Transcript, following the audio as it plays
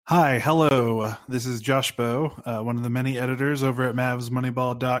Hi, hello. This is Josh Bowe, one of the many editors over at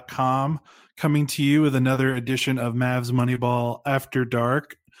MavsMoneyball.com, coming to you with another edition of Mavs Moneyball After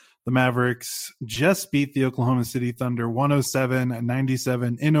Dark. The Mavericks just beat the Oklahoma City Thunder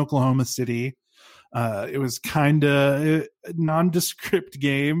 107-97 in Oklahoma City. It was kind of a nondescript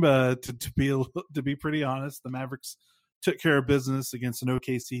game, to be pretty honest. The Mavericks took care of business against an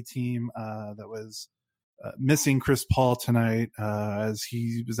OKC team that was missing Chris Paul tonight, as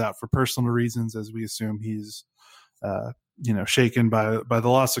he was out for personal reasons, as we assume he's shaken by the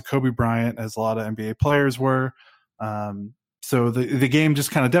loss of Kobe Bryant, as a lot of NBA players were. So the game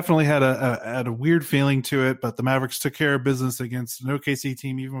just kind of definitely had a weird feeling to it, but the Mavericks took care of business against an OKC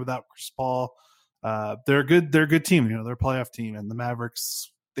team even without Chris Paul. They're a good team, they're a playoff team, and the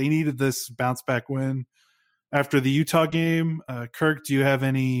Mavericks, they needed this bounce back win after the Utah game. Kirk, do you have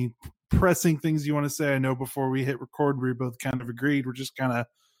any pressing things you want to say? I know before we hit record, we both kind of agreed. We're just kind of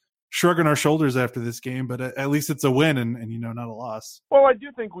shrugging our shoulders after this game, but at least it's a win and not a loss. Well, I do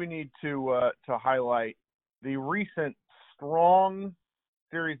think we need to highlight the recent strong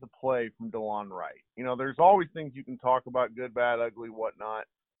series of play from DeLon Wright. There's always things you can talk about, good, bad, ugly, whatnot,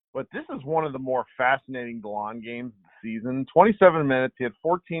 but this is one of the more fascinating DeLon games of the season. 27 minutes, he had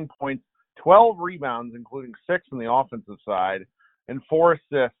 14 points, 12 rebounds, including 6 on the offensive side, and 4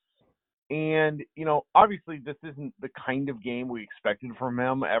 assists. And, obviously this isn't the kind of game we expected from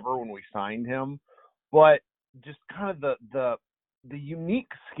him ever when we signed him, but just kind of the unique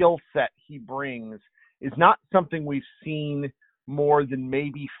skill set he brings is not something we've seen more than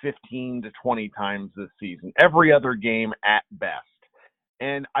maybe 15 to 20 times this season, every other game at best.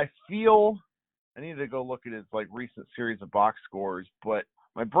 And I feel I need to go look at his recent series of box scores, but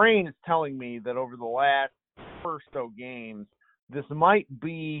my brain is telling me that over the last first games, this might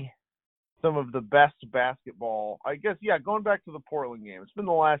be some of the best basketball. I guess, going back to the Portland game, it's been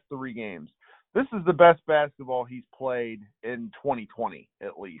the last 3 games. This is the best basketball he's played in 2020,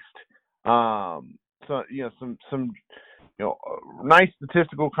 at least. So, some nice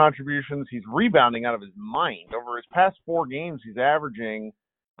statistical contributions. He's rebounding out of his mind. Over his past 4 games, he's averaging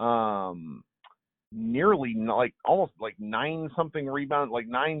nearly almost 9 something rebounds,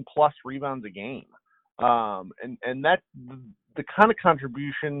 9 plus rebounds a game. And that's the kind of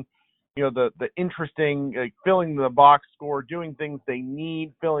contribution, the interesting, filling the box score, doing things they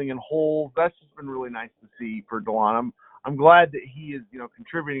need, filling in holes. That's just been really nice to see for DeLon. I'm glad that he is,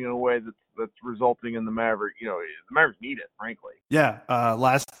 contributing in a way that's resulting in the Mavericks. The Mavericks need it, frankly. Yeah,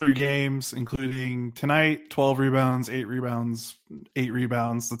 last 3 games, including tonight, 12 rebounds, 8 rebounds, 8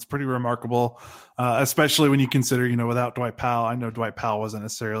 rebounds. That's pretty remarkable, especially when you consider, without Dwight Powell. I know Dwight Powell wasn't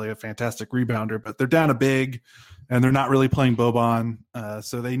necessarily a fantastic rebounder, but they're down a big, and they're not really playing Boban,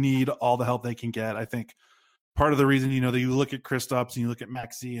 so they need all the help they can get. I think part of the reason, that you look at Kristaps and you look at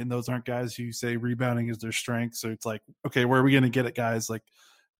Maxey, and those aren't guys who say rebounding is their strength. So it's okay, where are we going to get it, guys?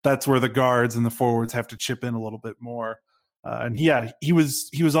 That's where the guards and the forwards have to chip in a little bit more. And he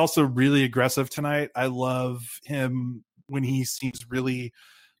was also really aggressive tonight. I love him when he seems really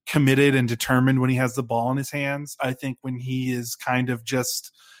committed and determined when he has the ball in his hands. I think when he is kind of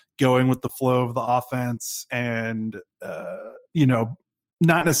just going with the flow of the offense and,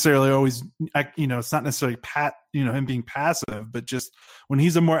 not necessarily always, it's not necessarily him being passive, but just when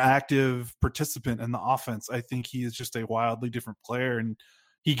he's a more active participant in the offense, I think he is just a wildly different player, and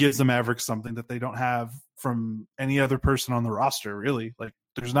he gives the Mavericks something that they don't have from any other person on the roster, really.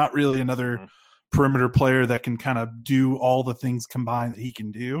 There's not really another perimeter player that can kind of do all the things combined that he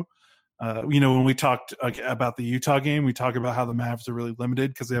can do. When we talked about the Utah game, we talk about how the Mavs are really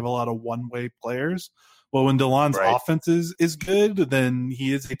limited because they have a lot of one-way players. Well, when DeLon's offense is good, then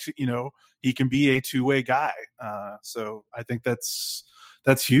he is he can be a two-way guy. So I think that's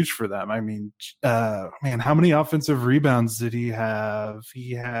huge for them. I mean, how many offensive rebounds did he have?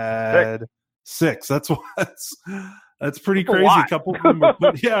 He had 6. That's pretty crazy. A couple of them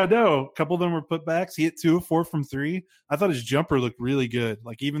were couple of them were putbacks. He hit 2 of 4 from 3. I thought his jumper looked really good.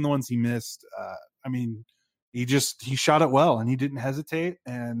 Even the ones he missed. He shot it well and he didn't hesitate,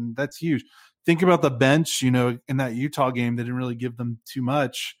 and that's huge. Think about the bench, in that Utah game, they didn't really give them too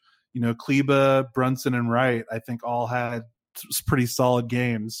much. Kleba, Brunson, and Wright, I think all had pretty solid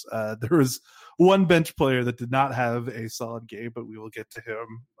games. There was one bench player that did not have a solid game, but we will get to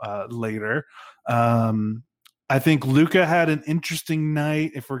him later. I think Luka had an interesting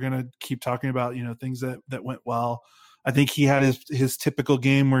night. If we're going to keep talking about, things that went well, I think he had his typical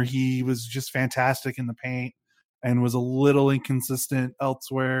game where he was just fantastic in the paint and was a little inconsistent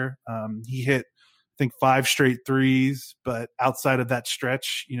elsewhere. He hit, I think, 5 straight threes, but outside of that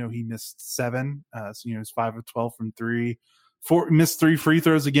stretch, he missed 7. So, he was 5 of 12 from 3. missed 3 free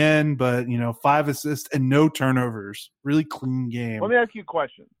throws again, but 5 assists and no turnovers. Really clean game. Let me ask you a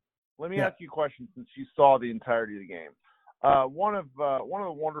question. Ask you a question since you saw the entirety of the game. One of the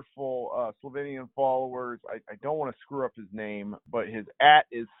wonderful Slovenian followers, I don't want to screw up his name, but his @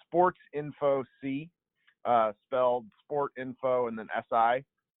 is SportsInfoC, spelled Sport Info and then SI.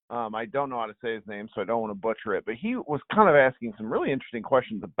 I don't know how to say his name, so I don't want to butcher it. But he was kind of asking some really interesting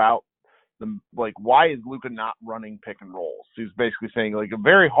questions about why is Luka not running pick and rolls? He was basically saying like a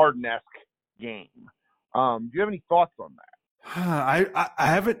very Harden-esque game. Do you have any thoughts on that? I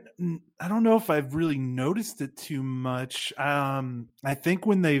haven't. I don't know if I've really noticed it too much. I think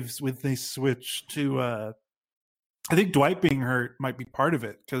when they switched to, I think Dwight being hurt might be part of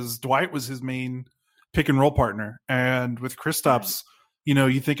it, because Dwight was his main pick and roll partner, and with Kristaps,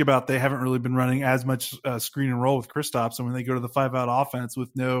 you think about they haven't really been running as much screen and roll with Kristaps, and when they go to the 5-out offense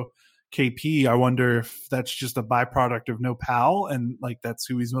with no KP, I wonder if that's just a byproduct of no Powell, and like that's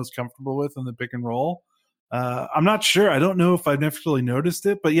who he's most comfortable with in the pick and roll. I'm not sure. I don't know if I've necessarily noticed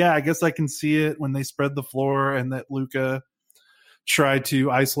it, but yeah, I guess I can see it when they spread the floor and that Luka tried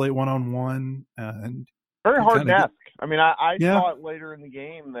to isolate one-on-one. And very Harden-esque. I mean, I saw it later in the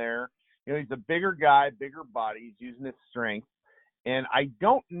game there. He's a bigger guy, bigger body. He's using his strength. And I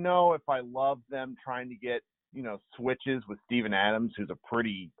don't know if I love them trying to get, switches with Steven Adams, who's a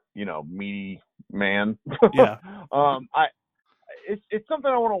pretty, meaty man. Yeah. It's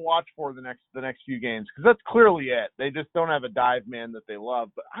something I want to watch for the next few games, because that's clearly it. They just don't have a dive man that they love.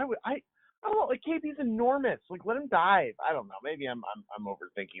 But I don't know. Like, KP's enormous. Like, let him dive. I don't know. Maybe I'm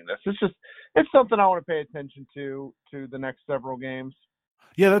overthinking this. It's something I want to pay attention to the next several games.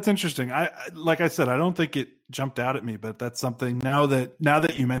 Yeah, that's interesting. I like I said, I don't think it jumped out at me, but that's something now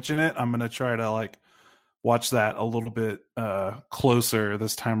that you mention it, I'm going to try to watch that a little bit closer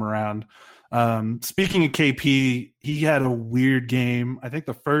this time around. Speaking of KP, he had a weird game. I think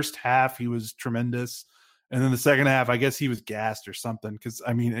the first half he was tremendous, and then the second half, I guess he was gassed or something, because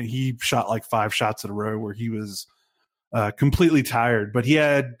he shot like 5 shots in a row where he was completely tired. But he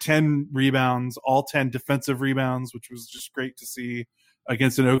had 10 rebounds, all 10 defensive rebounds, which was just great to see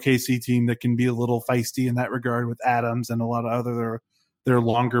against an OKC team that can be a little feisty in that regard with Adams and a lot of other their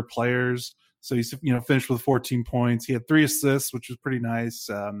longer players. So he's finished with 14 points. He had 3 assists, which was pretty nice.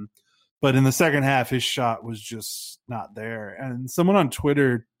 But in the second half, his shot was just not there. And someone on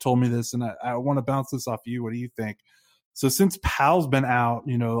Twitter told me this, and I want to bounce this off you. What do you think? So since Powell's been out,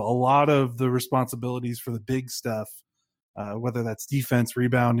 a lot of the responsibilities for the big stuff, whether that's defense,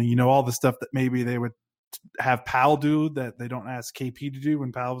 rebounding, all the stuff that maybe they would have Powell do that they don't ask KP to do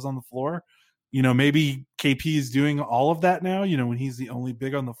when Powell was on the floor. Maybe KP is doing all of that now, when he's the only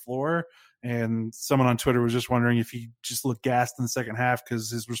big on the floor. And someone on Twitter was just wondering if he just looked gassed in the second half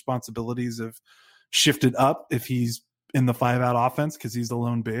because his responsibilities have shifted up if he's in the 5-out offense because he's the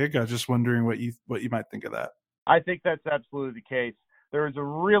lone big. I was just wondering what you might think of that. I think that's absolutely the case. There was a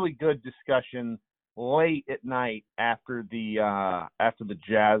really good discussion late at night after the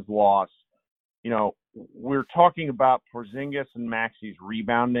Jazz loss. We're talking about Porzingis and Maxi's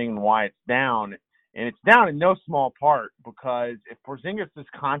rebounding and why it's down. And it's down in no small part because if Porzingis is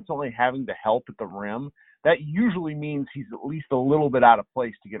constantly having to help at the rim, that usually means he's at least a little bit out of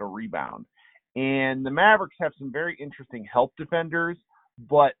place to get a rebound. And the Mavericks have some very interesting help defenders,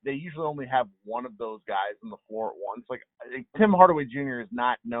 but they usually only have one of those guys on the floor at once. Like Tim Hardaway Jr. is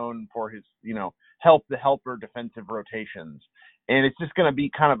not known for his, help the helper defensive rotations. And it's just going to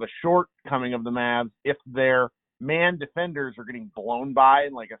be kind of a shortcoming of the Mavs if their man defenders are getting blown by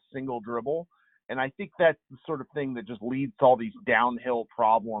in like a single dribble. And I think that's the sort of thing that just leads to all these downhill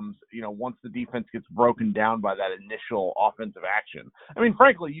problems, once the defense gets broken down by that initial offensive action. I mean,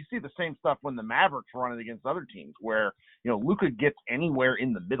 frankly, you see the same stuff when the Mavericks run it against other teams where, Luka gets anywhere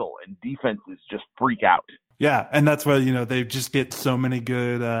in the middle and defenses just freak out. Yeah, and that's why, they just get so many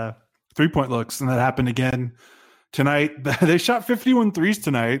good three-point looks, and that happened again tonight. They shot 51 threes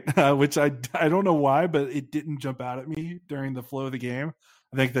tonight, which I don't know why, but it didn't jump out at me during the flow of the game.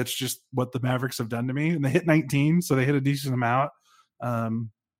 I think that's just what the Mavericks have done to me. And they hit 19, so they hit a decent amount.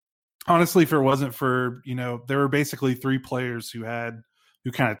 Honestly, if it wasn't for, there were basically 3 players who kind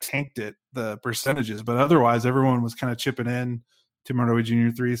of tanked it, the percentages. But otherwise, everyone was kind of chipping in. Tim Hardaway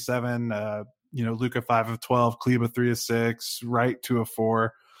Jr., 3 of 7. Luka, 5 of 12. Kleba, 3 of 6. Wright, 2 of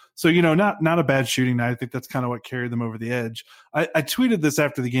 4. So, not a bad shooting night. I think that's kind of what carried them over the edge. I tweeted this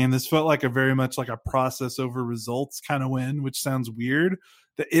after the game. This felt like a very much like a process over results kind of win, which sounds weird.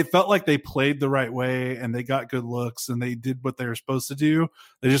 It felt like they played the right way and they got good looks and they did what they were supposed to do.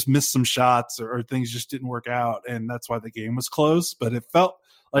 They just missed some shots or things just didn't work out. And that's why the game was close. But it felt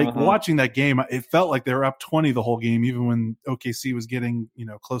Like watching that game, it felt like they were up 20 the whole game, even when OKC was getting,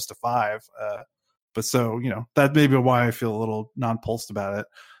 close to 5. But so, that may be why I feel a little nonplussed about it.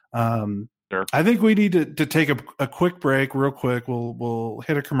 Sure. I think we need to take a quick break real quick. We'll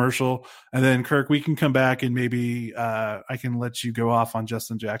hit a commercial, and then Kirk, we can come back and maybe I can let you go off on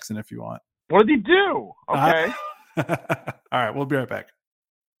Justin Jackson if you want. What did he do? Okay. All right, we'll be right back.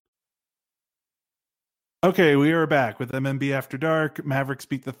 Okay, we are back with MMB After Dark. Mavericks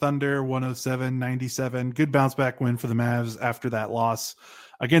beat the Thunder 107-97. Good bounce back win for the Mavs after that loss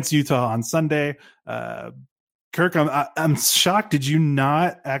against Utah on Sunday. Kirk, I'm shocked. Did you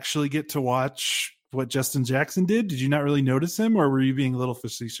not actually get to watch what Justin Jackson did? Did you not really notice him, or were you being a little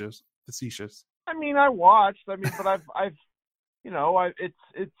facetious? I mean, I watched. I mean, but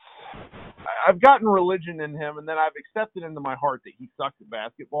I've gotten religion in him, and then I've accepted into my heart that he sucks at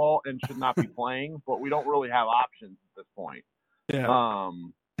basketball and should not be playing. But we don't really have options at this point. Yeah.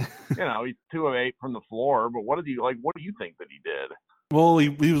 He's 2 of 8 from the floor. But what do you think that he did? Well, he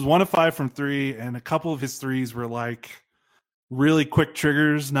was 1 of 5 from 3, and a couple of his threes were like really quick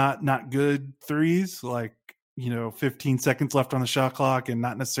triggers, not good threes, like 15 seconds left on the shot clock and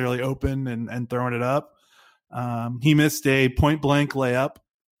not necessarily open and throwing it up. He missed a point blank layup.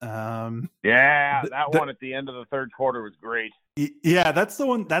 One at the end of the third quarter was great. Yeah, that's the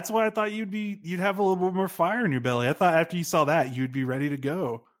one. That's why I thought you'd have a little bit more fire in your belly. I thought after you saw that, you'd be ready to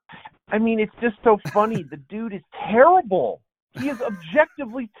go. I mean, it's just so funny. The dude is terrible. He is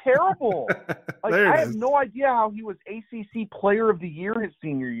objectively terrible. I have no idea how he was ACC Player of the Year his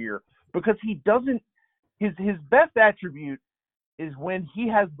senior year, because he doesn't. His best attribute is when he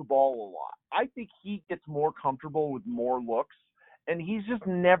has the ball a lot. I think he gets more comfortable with more looks, and he's just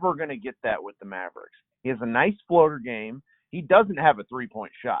never going to get that with the Mavericks. He has a nice floater game. He doesn't have a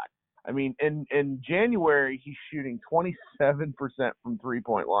three-point shot. I mean, in January, he's shooting 27% from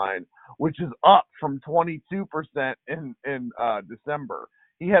three-point line, which is up from 22% in December.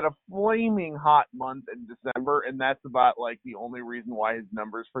 He had a flaming hot month in December, and that's about like the only reason why his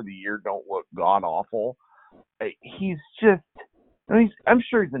numbers for the year don't look god-awful. He's just – I'm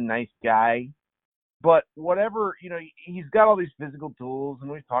sure he's a nice guy, but whatever, he's got all these physical tools,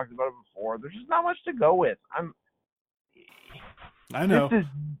 and we've talked about it before. There's just not much to go with. I know. This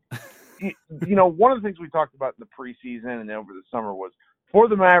is, one of the things we talked about in the preseason and over the summer was for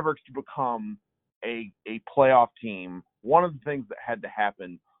the Mavericks to become a playoff team, one of the things that had to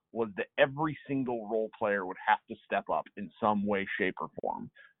happen was that every single role player would have to step up in some way, shape, or form.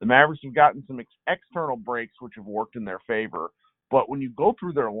 The Mavericks have gotten some external breaks which have worked in their favor, but when you go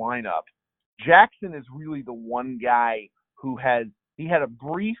through their lineup, Jackson is really the one guy who had a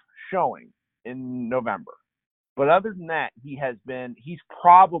brief showing in November. But other than that, he's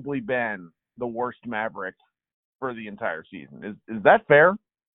probably been the worst Maverick for the entire season. Is that fair?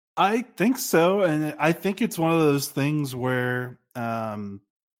 I think so. And I think it's one of those things where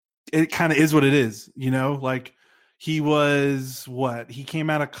it kind of is what it is, like he was he came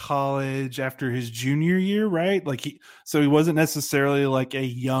out of college after his junior year, right? So he wasn't necessarily like a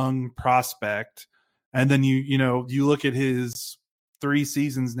young prospect. And then you look at his 3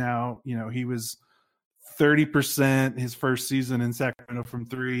 seasons now, he was 30% his first season in Sacramento from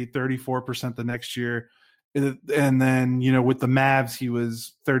 3, 34% the next year. And then, with the Mavs, he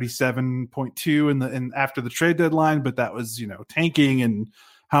was 37.2 and after the trade deadline, but that was, tanking, and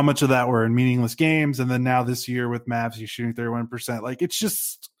how much of that were in meaningless games. And then now this year with Mavs, he's shooting 31%. Like, it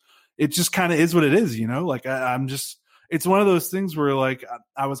just kind of is what it is, it's one of those things where like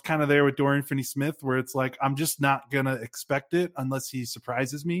I was kind of there with Dorian Finney-Smith, where it's like I'm just not gonna expect it unless he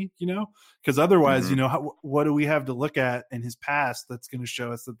surprises me, because otherwise, what do we have to look at in his past that's going to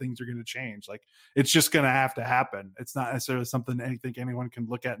show us that things are going to change? Like, it's just going to have to happen. It's not necessarily something anyone can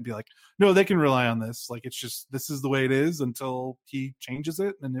look at and be like, no, they can rely on this. Like, it's just this is the way it is until he changes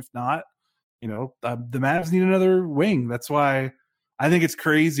it, and if not, the Mavs need another wing. That's why I think it's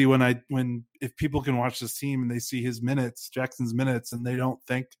crazy if people can watch this team and they see Jackson's minutes, and they don't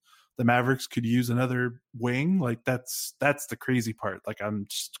think the Mavericks could use another wing. Like, that's the crazy part. Like, I'm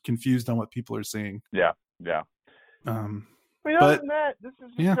just confused on what people are seeing. Yeah. Other than that, this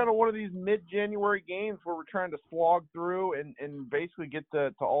is just kind of one of these mid-January games where we're trying to slog through and basically get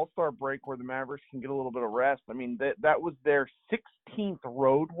to All-Star break where the Mavericks can get a little bit of rest. I mean, that was their 16th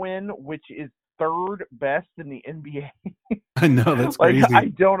road win, which is third best in the NBA. I know, that's crazy. I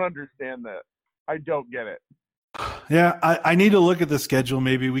don't understand that. I don't get it. Yeah, I need to look at the schedule.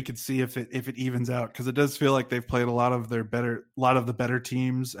 Maybe we could see if it evens out, because it does feel like they've played a lot of the better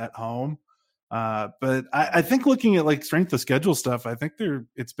teams at home. But I think looking at like strength of schedule stuff, I think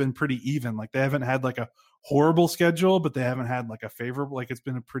it's been pretty even. Like they haven't had like a horrible schedule, but they haven't had like a favorable. Like it's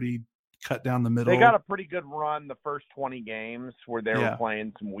been a pretty cut down the middle. They got a pretty good run the first 20 games where they were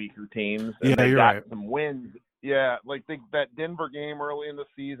playing some weaker teams, and they got some wins. Yeah, like that Denver game early in the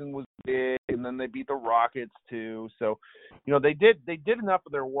season was big, and then they beat the Rockets too. So, they did enough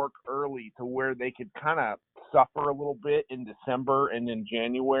of their work early to where they could kind of suffer a little bit in December and in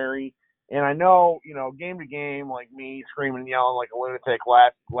January. And I know, game to game, like me screaming and yelling like a lunatic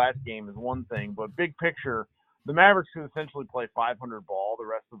last game is one thing, but big picture, the Mavericks could essentially play 500 ball the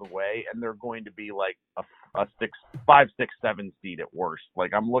rest of the way, and they're going to be like a 5, 6, 7 seed at worst.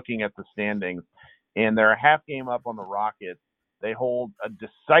 Like I'm looking at the standings, and they're a half game up on the Rockets. They hold a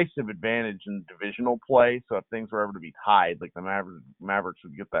decisive advantage in divisional play, so if things were ever to be tied, like the Mavericks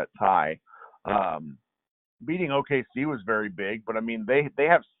would get that tie. Beating OKC was very big, but I mean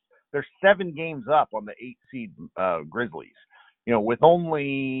they're 7 games up on the 8 seed Grizzlies. With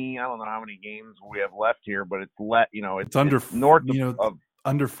only I don't know how many games we have left here, but it's under it's north of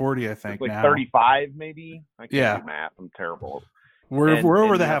under 40, I think. Like now. 35, maybe. I can't do math. I'm terrible. We're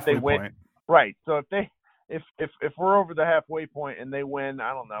over the halfway point, right? So if we're over the halfway point and they win,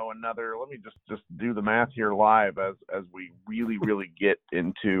 I don't know, another. Let me just do the math here live as we really get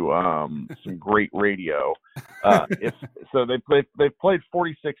into some great radio. They've played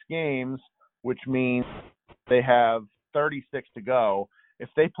 46 games, which means they have 36 to go. If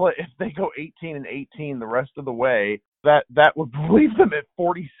they go 18-18 the rest of the way, that would leave them at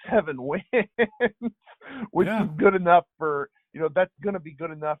 47 wins, which is good enough for that's going to be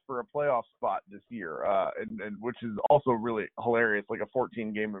good enough for a playoff spot this year, and which is also really hilarious. Like a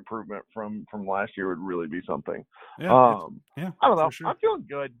 14 game improvement from last year would really be something. I don't know. Sure. I'm feeling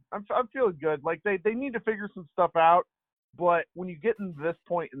good. I'm feeling good. Like they need to figure some stuff out, but when you get into this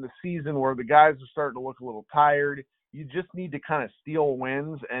point in the season where the guys are starting to look a little tired, you just need to kind of steal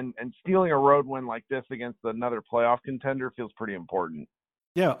wins, and stealing a road win like this against another playoff contender feels pretty important.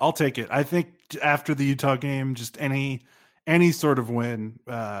 Yeah, I'll take it. I think after the Utah game, just any sort of win,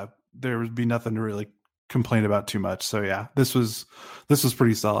 there would be nothing to really complain about too much. So yeah, this was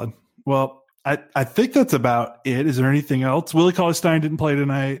pretty solid. Well, I think that's about it. Is there anything else? Willie Cauley-Stein didn't play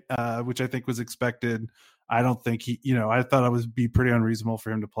tonight, which I think was expected. I don't think I thought it would be pretty unreasonable for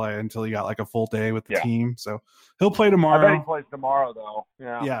him to play until he got like a full day with the team. So he'll play tomorrow. I bet he plays tomorrow though.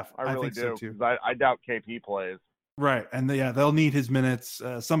 Yeah, I really do. So too. I doubt KP plays. Right. And they'll need his minutes.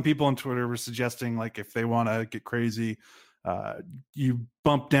 Some people on Twitter were suggesting like if they want to get crazy, you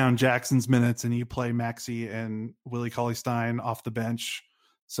bump down Jackson's minutes and you play Maxey and Willie Cauley-Stein off the bench.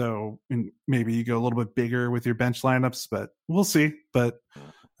 So maybe you go a little bit bigger with your bench lineups, but we'll see. But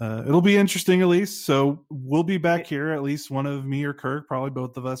it'll be interesting at least. So we'll be back here, at least one of me or Kirk, probably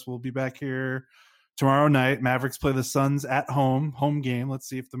both of us will be back here tomorrow night. Mavericks play the Suns at home game. Let's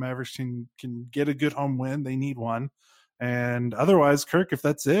see if the Mavericks can get a good home win. They need one. And otherwise, Kirk, if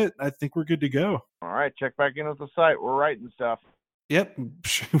that's it, I think we're good to go. All right, check back in with the site. We're writing stuff. Yep,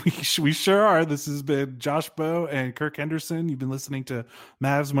 we sure are. This has been Josh Bowe and Kirk Henderson. You've been listening to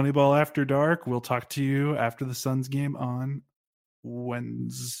Mavs Moneyball After Dark. We'll talk to you after the Suns game on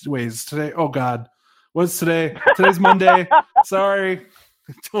Wednesdays. Today? Oh, God. What's today? Today's Monday. Sorry.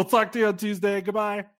 We'll talk to you on Tuesday. Goodbye.